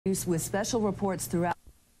With special reports throughout.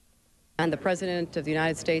 And the President of the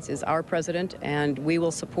United States is our president, and we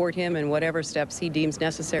will support him in whatever steps he deems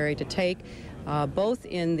necessary to take, both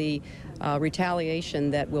in the retaliation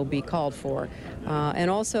that will be called for, and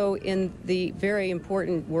also in the very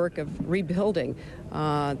important work of rebuilding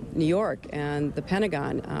New York and the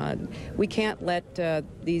Pentagon. We can't let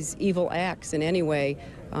these evil acts in any way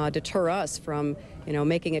deter us from,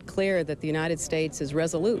 making it clear that the United States is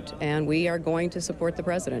resolute, and we are going to support the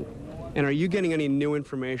president. And are you getting any new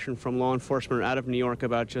information from law enforcement out of New York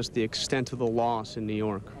about just the extent of the loss in New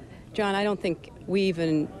York? John, I don't think we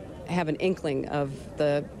even have an inkling of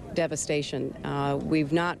the devastation.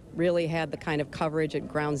 We've not really had the kind of coverage at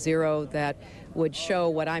Ground Zero that would show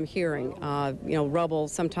what I'm hearing. Rubble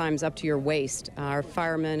sometimes up to your waist. Our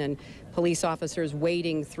firemen and police officers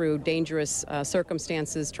wading through dangerous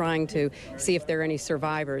circumstances, trying to see if there are any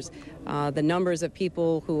survivors. The numbers of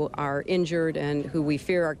people who are injured and who we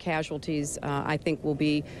fear are casualties, I think, will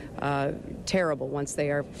be terrible once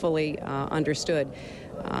they are fully understood.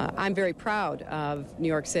 I'm very proud of New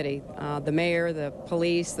York City. The mayor, the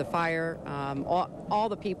police, the fire, all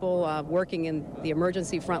the people working in the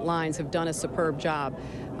emergency front lines have done a superb job.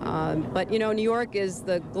 But New York is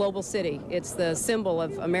the global city. It's the symbol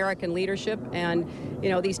of American leadership, and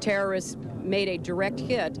these terrorists made a direct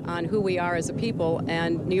hit on who we are as a people,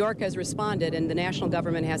 and New York has responded, and the national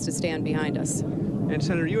government has to stand behind us. And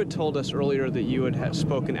Senator, you had told us earlier that you had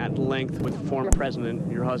spoken at length with the former president,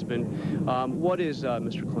 your husband. What is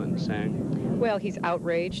Mr. Clinton saying? Well, he's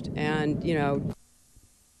outraged, and he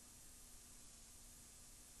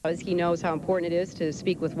knows how important it is to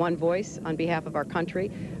speak with one voice on behalf of our country.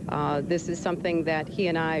 This is something that he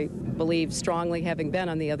and I believe strongly, having been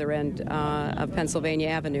on the other end of Pennsylvania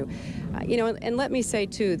Avenue. And let me say,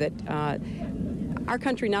 too, that our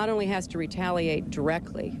country not only has to retaliate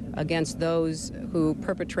directly against those who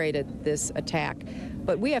perpetrated this attack,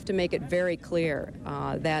 but we have to make it very clear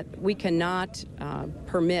that we cannot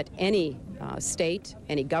permit any state,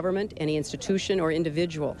 any government, any institution or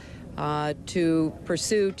individual to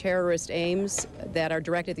pursue terrorist aims that are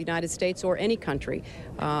directed at the United States or any country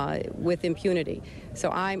with impunity.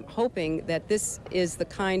 So I'm hoping that this is the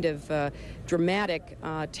kind of dramatic,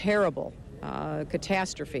 terrible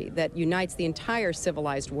catastrophe that unites the entire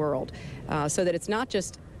civilized world, so that it's not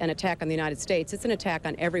just an attack on the United States, it's an attack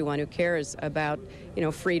on everyone who cares about,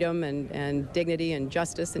 freedom and dignity and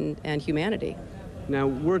justice and humanity. Now,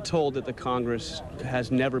 we're told that the Congress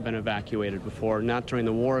has never been evacuated before, not during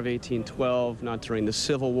the War of 1812, not during the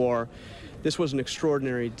Civil War. This was an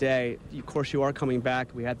extraordinary day. Of course, you are coming back.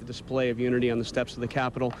 We had the display of unity on the steps of the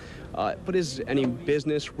Capitol. But is any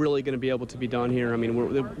business really going to be able to be done here? I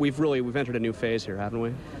mean, we've entered a new phase here, haven't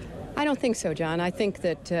we? I don't think so, John. I think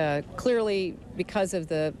that clearly, because of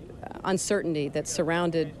the uncertainty that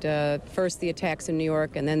surrounded first the attacks in New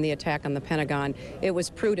York and then the attack on the Pentagon, it was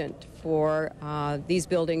prudent for these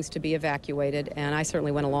buildings to be evacuated, and I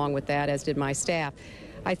certainly went along with that, as did my staff.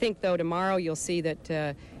 I think, though, tomorrow you'll see that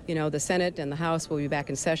the Senate and the House will be back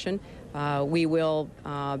in session. We will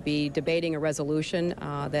be debating a resolution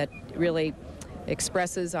that really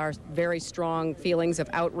expresses our very strong feelings of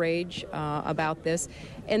outrage about this.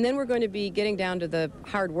 And then we're going to be getting down to the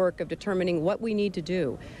hard work of determining what we need to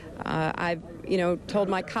do. I've, told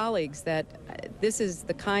my colleagues that this is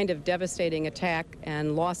the kind of devastating attack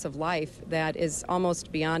and loss of life that is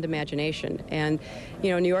almost beyond imagination. And,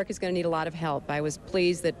 New York is going to need a lot of help. I was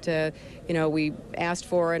pleased that, we asked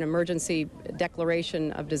for an emergency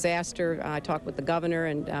declaration of disaster. I talked with the governor,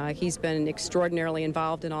 and he's been extraordinarily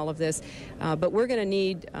involved in all of this. But we're going to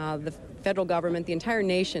need the federal government, the entire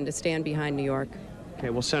nation, to stand behind New York. Okay,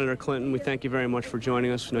 well, Senator Clinton, we thank you very much for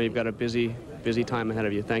joining us. I know you've got a busy time ahead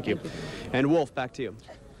of you. Thank you. And Wolf, back to you.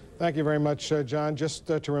 Thank you very much, John. Just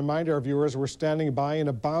to remind our viewers, we're standing by in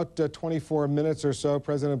about 24 minutes or so.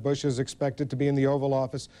 President Bush is expected to be in the Oval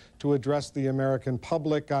Office to address the American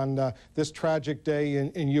public on this tragic day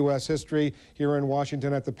in U.S. history here in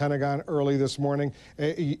Washington at the Pentagon early this morning.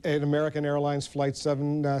 An American Airlines Flight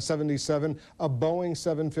 777, a Boeing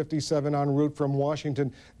 757 en route from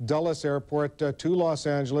Washington Dulles Airport to Los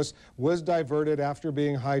Angeles was diverted after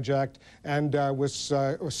being hijacked and was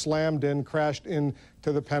slammed in, crashed into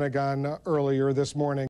the Pentagon earlier this morning.